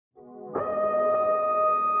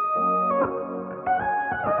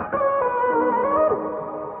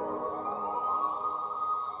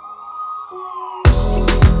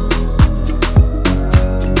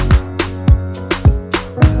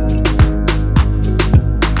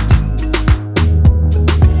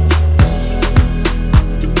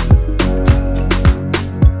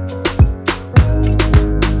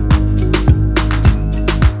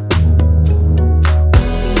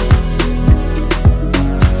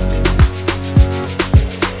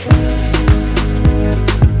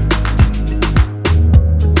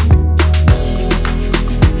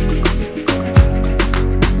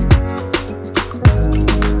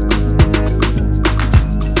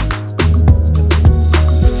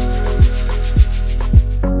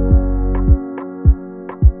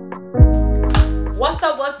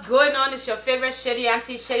favorite Shady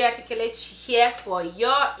Auntie Kelechi here for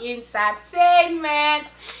your entertainment.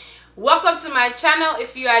 Welcome to my channel.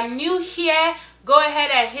 If you are new here, go ahead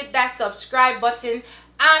and hit that subscribe button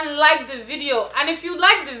and like the video. And if you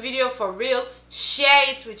like the video for real, share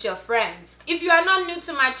it with your friends. If you are not new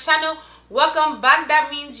to my channel, welcome back. That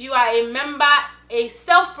means you are a member, a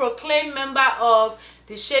self-proclaimed member of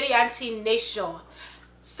the Shady Auntie Nation.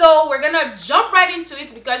 So we're gonna jump right into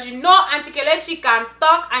it because you know Auntie Kelechi can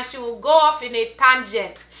talk and she will go off in a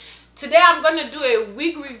tangent. Today I'm gonna do a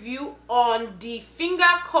wig review on the finger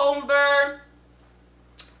comber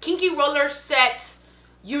kinky roller set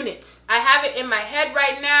unit. I have it in my head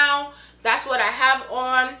right now. That's what I have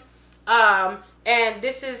on. And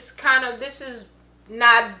this is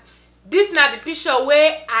not the picture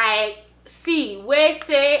where I see where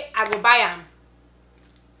say I go buy them.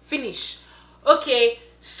 Finish. Okay,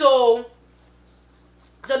 so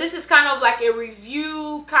this is kind of like a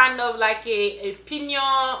review, kind of like a opinion,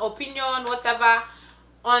 whatever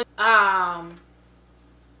on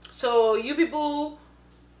so you people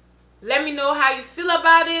let me know how you feel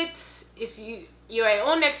about it, if your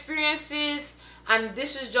own experiences, and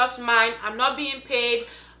this is just mine. I'm not being paid.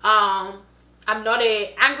 I'm not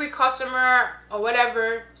a angry customer or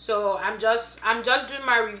whatever, so I'm just doing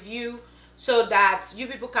my review so that you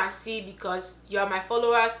people can see, because you're my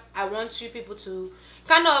followers. I want you people to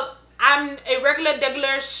kind of, I'm a regular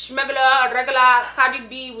Cardi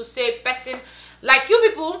B will say person like you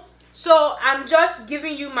people, so I'm just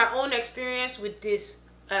giving you my own experience with this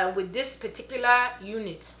particular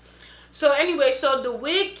unit. So anyway, so the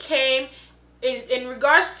wig came in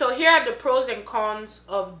regards, so here are the pros and cons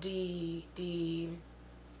of the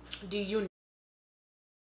unit.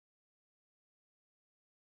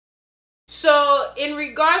 So in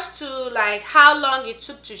regards to like how long it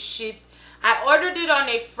took to ship, I ordered it on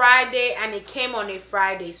a Friday and it came on a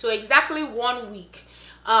Friday. So exactly 1 week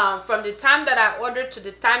from the time that I ordered to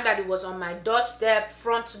the time that it was on my doorstep,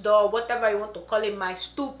 front door, whatever you want to call it, my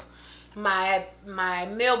stoop, my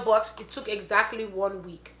mailbox. It took exactly 1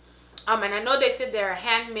 week. And I know they said they're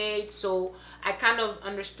handmade, so I kind of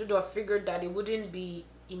understood or figured that it wouldn't be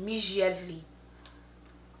immediately.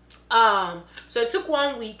 So it took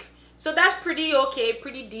 1 week. So that's pretty okay,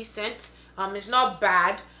 pretty decent. It's not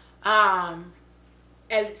bad, and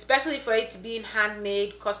especially for it to be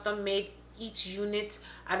handmade, custom made, each unit.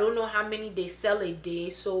 I don't know how many they sell a day,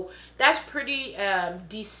 so that's pretty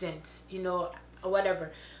decent, you know,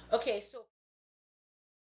 whatever. Okay,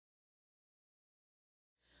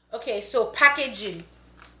 so packaging.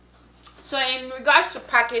 So in regards to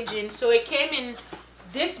packaging, so it came in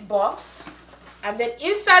this box. And then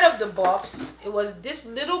inside of the box, it was this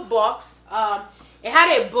little box. It had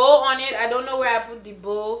a bow on it. I don't know where I put the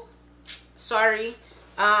bow. Sorry.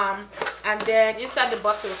 And then inside the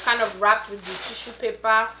box, it was kind of wrapped with the tissue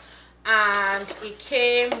paper. And it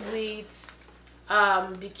came with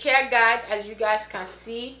the care guide, as you guys can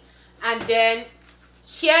see. And then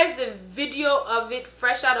here's the video of it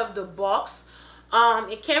fresh out of the box.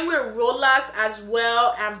 It came with rollers as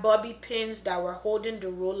well and bobby pins that were holding the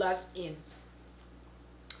rollers in.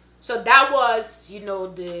 So that was, you know,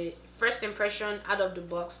 the first impression out of the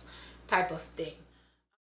box type of thing.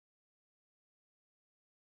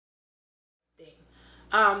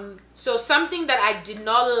 So something that I did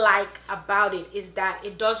not like about it is that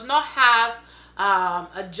it does not have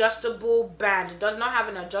adjustable band. It does not have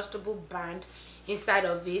an adjustable band inside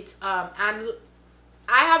of it. And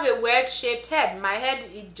I have a weird shaped head. My head,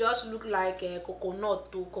 it just looked like a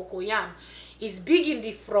coconut to cocoyam. It's big in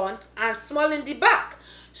the front and small in the back.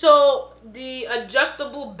 So the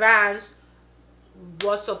adjustable bands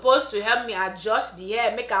was supposed to help me adjust the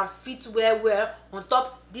hair, make it fit well on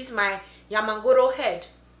top this my Yamangoro head,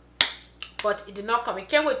 but it did not come. It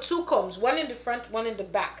came with two combs, one in the front, one in the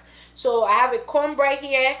back. So I have a comb right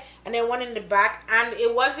here and then one in the back, and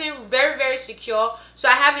it wasn't very secure, so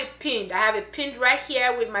I have it pinned. I have it pinned right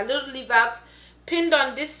here with my little leave out pinned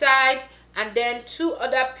on this side, and then two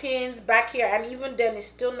other pins back here, and even then it's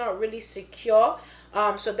still not really secure.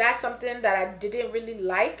 So that's something that I didn't really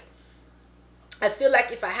like. I feel like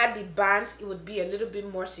if I had the bands, it would be a little bit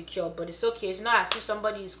more secure, but it's okay. It's not as if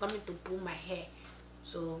somebody is coming to pull my hair.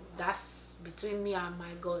 So that's between me and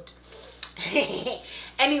my God.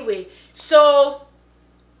 Anyway, so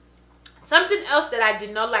something else that I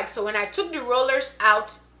did not like. So when I took the rollers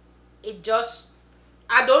out, it just,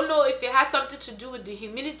 I don't know if it had something to do with the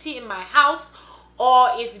humidity in my house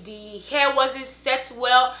or if the hair wasn't set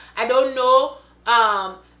well. I don't know.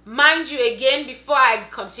 Mind you, again, before I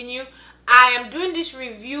continue, I am doing this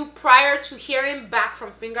review prior to hearing back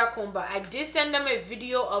from Finger Comber. I did send them a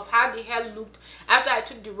video of how the hair looked after I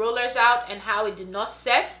took the rollers out and how it did not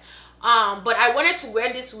set. But I wanted to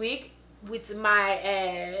wear this wig with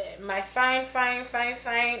my my fine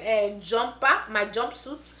jumper, my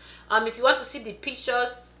jumpsuit. If you want to see the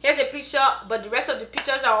pictures, here's a picture, but the rest of the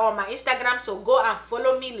pictures are on my Instagram, so go and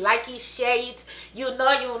follow me, like it, share it. You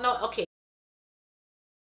know. Okay.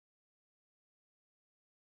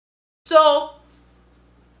 So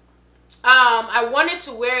I wanted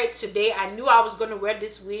to wear it today. I knew I was going to wear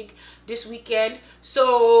this wig this weekend,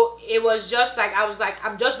 so it was just like, I was like,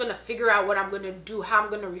 I'm just going to figure out what I'm going to do, how I'm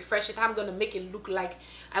going to refresh it, how I'm going to make it look like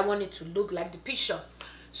I want it to look like the picture.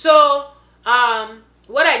 So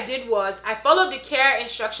what I did was I followed the care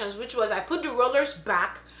instructions, which was I put the rollers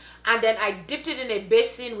back and then I dipped it in a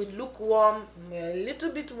basin with lukewarm, a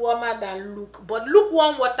little bit warmer than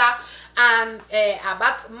lukewarm water, and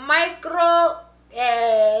about micro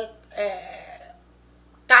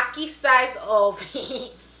khaki size of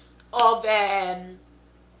of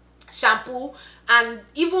shampoo, and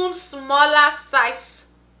even smaller size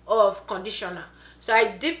of conditioner. So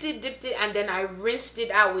I dipped it, and then I rinsed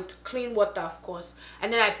it out with clean water, of course,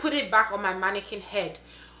 and then I put it back on my mannequin head.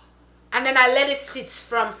 And then I let it sit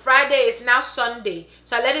from Friday. It's now Sunday,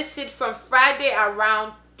 so I let it sit from Friday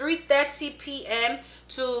around 3:30 p.m.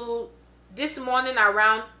 to this morning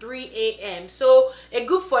around 3 a.m. So a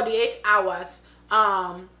good 48 hours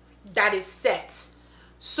that is set.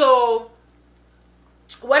 So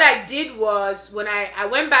what I did was, when I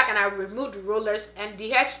went back and I removed the rollers, and the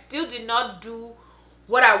hair still did not do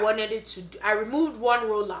what I wanted it to do. I removed one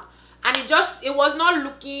roller and it was not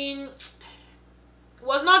looking, it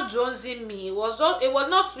was not jonesing me, it was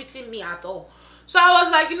not sweeting me at all. So I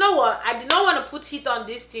was like, you know what, I did not want to put heat on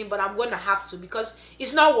this thing, but I'm going to have to, because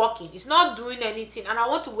it's not working, it's not doing anything, and I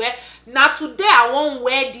want to wear. Now today I won't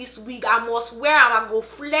wear this wig, I must wear them, I go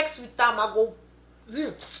flex with them, I go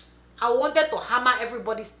I wanted to hammer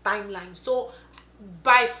everybody's timeline. So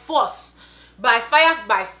by force, by fire,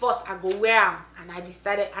 by force, I go wear them, and I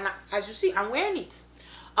decided, and as you see, I'm wearing it.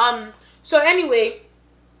 So anyway,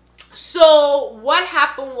 so what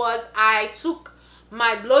happened was, I took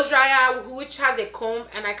my blow dryer, which has a comb,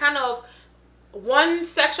 and I kind of, one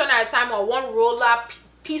section at a time, or one roller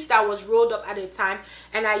piece that was rolled up at a time,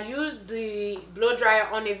 and I used the blow dryer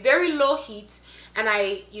on a very low heat, and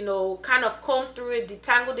I, you know, kind of combed through it,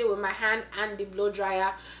 detangled it with my hand and the blow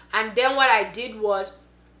dryer. And then what I did was,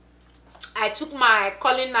 I took my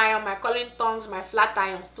curling iron, my curling tongs, my flat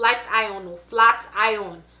iron, flat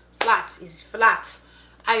is flat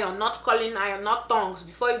iron, not curling iron, not tongs.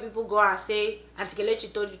 Before you people go and say Auntie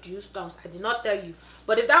Kelechi told you to use tongs, I did not tell you.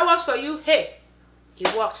 But if that works for you, hey,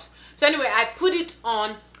 it works. So anyway, I put it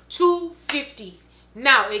on 250.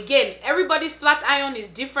 Now again, everybody's flat iron is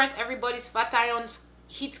different. Everybody's flat iron's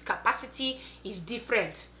heat capacity is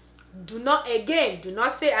different. Do not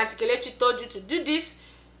say Auntie Kelechi told you to do this.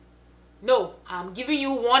 No, I'm giving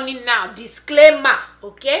you warning now, disclaimer,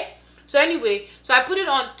 okay? So anyway, so I put it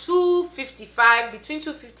on 255, between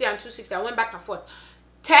 250 and 260. I went back and forth.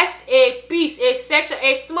 Test a piece, a section,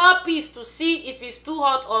 a small piece, to see if it's too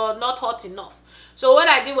hot or not hot enough. So what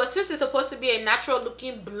I did was, since it's supposed to be a natural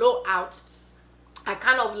looking blowout, I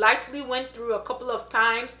kind of lightly went through a couple of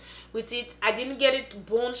times with it. I didn't get it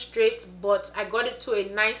bone straight, but I got it to a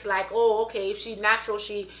nice, like, oh, okay, if she's natural,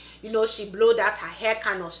 she, you know, she blowed out her hair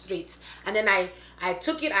kind of straight. And then I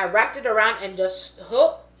took it, I wrapped it around, and just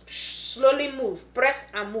slowly move, press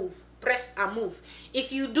and move, press and move.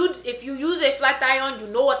 If you use a flat iron, you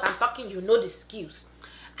know what I'm talking, you know the skills.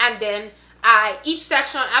 And then each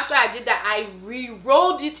section, after I did that, I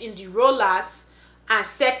re-rolled it in the rollers and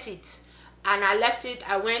set it. And I left it.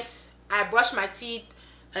 I brushed my teeth,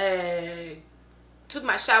 took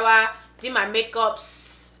my shower, did my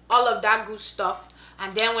makeups, all of that good stuff.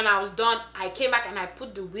 And then when I was done, I came back and I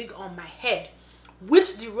put the wig on my head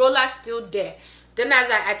with the roller still there. Then as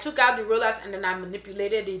I took out the rollers, and then I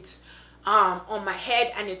manipulated it on my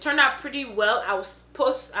head, and it turned out pretty well. I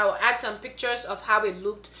will add some pictures of how it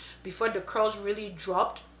looked before the curls really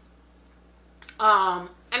dropped. And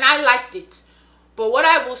I liked it. But what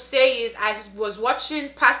I will say is, I was watching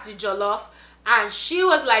Past the Jollof, and she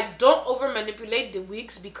was like, don't over manipulate the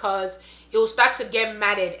wigs because it will start to get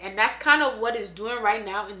matted. And that's kind of what it's doing right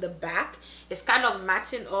now in the back. It's kind of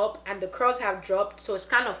matting up, and the curls have dropped, so it's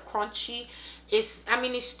kind of crunchy. I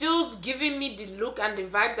mean, it's still giving me the look and the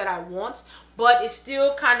vibes that I want, but it's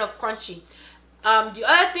still kind of crunchy. The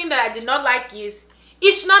other thing that I did not like is,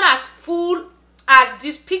 it's not as full as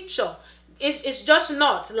this picture. It's just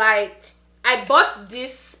not. Like, I bought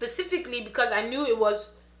this specifically because I knew it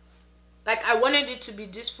was Like, I wanted it to be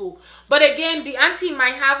this full. But again, the auntie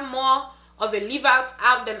might have more of a leave out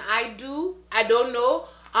than I do. I don't know.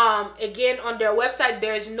 Again, on their website,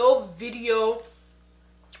 there is no video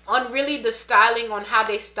on really the styling, on how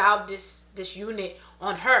they styled this unit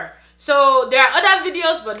on her. So there are other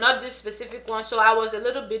videos, but not this specific one. So I was a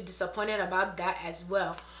little bit disappointed about that as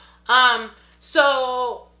well.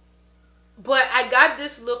 So, but I got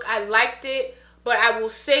this look. I liked it. But I will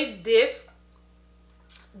say this,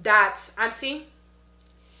 that auntie,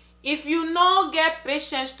 if you no get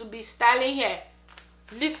patience to be styling hair,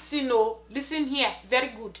 listen here very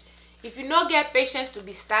good. If you no get patience to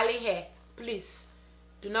be styling hair, please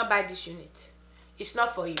do not buy this unit. It's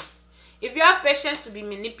not for you. If you have patience to be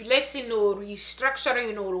manipulating or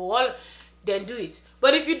restructuring or all, then do it.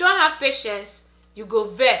 But if you don't have patience, you go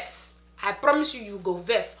verse. I promise you, you go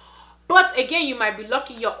verse. But again, you might be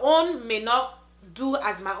lucky. Your own may not do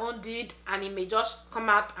as my own did, and it may just come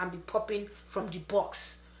out and be popping from the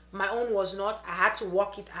box. My own was not. I had to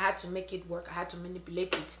work it. I had to make it work. I had to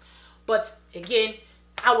manipulate it. But again,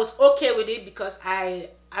 I was okay with it because I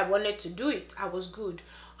wanted to do it. I was good.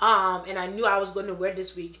 And I knew I was going to wear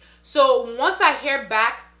this wig. So once I hear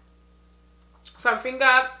back from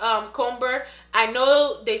Finger Comber, I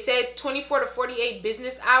know they said 24 to 48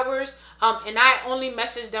 business hours. And I only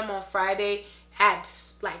messaged them on Friday at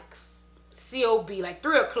like COB, like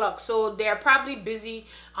 3 o'clock. So they're probably busy.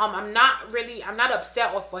 I'm not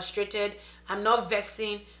upset or frustrated. I'm not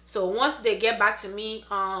vexing. So once they get back to me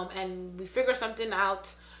and we figure something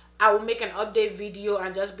out, I will make an update video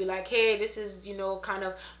and just be like, hey, this is, you know, kind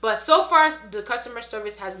of. But so far the customer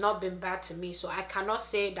service has not been bad to me, so I cannot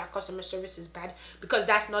say that customer service is bad, because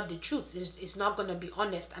that's not the truth. It's not gonna be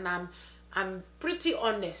honest, and I'm pretty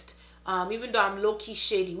honest. Even though I'm low-key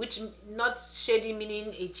shady, which not shady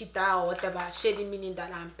meaning a cheater or whatever, shady meaning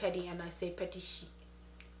that I'm petty, and I say petty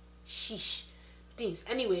sheesh things.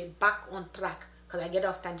 Anyway, back on track, because I get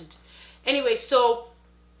off tangent. Anyway, so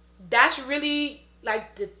that's really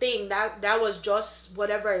like the thing. That was just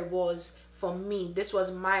whatever it was for me. This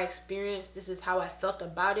was my experience. This is how I felt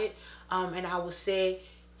about it. And I would say,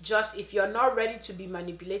 just if you're not ready to be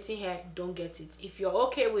manipulating hair, don't get it. If you're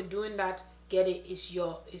okay with doing that, get it.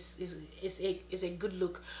 It's a good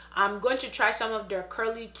look. I'm going to try some of their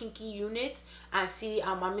curly kinky units and see.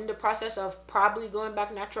 I'm in the process of probably going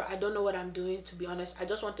back natural. I don't know what I'm doing, to be honest. I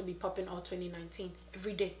just want to be popping all 2019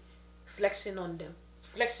 every day, flexing on them.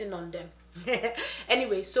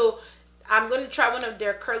 Anyway, so I'm going to try one of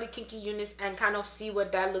their curly kinky units and kind of see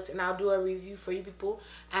what that looks, and I'll do a review for you people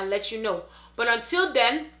and let you know. But until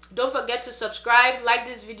then, don't forget to subscribe, like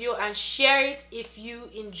this video, and share it if you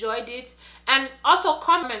enjoyed it. And also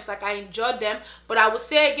comments, like I enjoyed them. But I will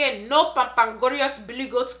say again, no pampangorious billy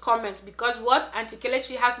goat comments, because what? Auntie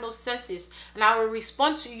Kelechi has no senses, and I will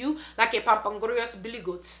respond to you like a pampangorious billy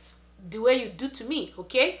goat, the way you do to me,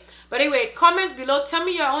 okay? But anyway, comments below, tell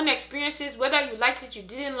me your own experiences, whether you liked it, you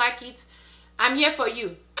didn't like it. I'm here for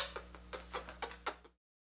you.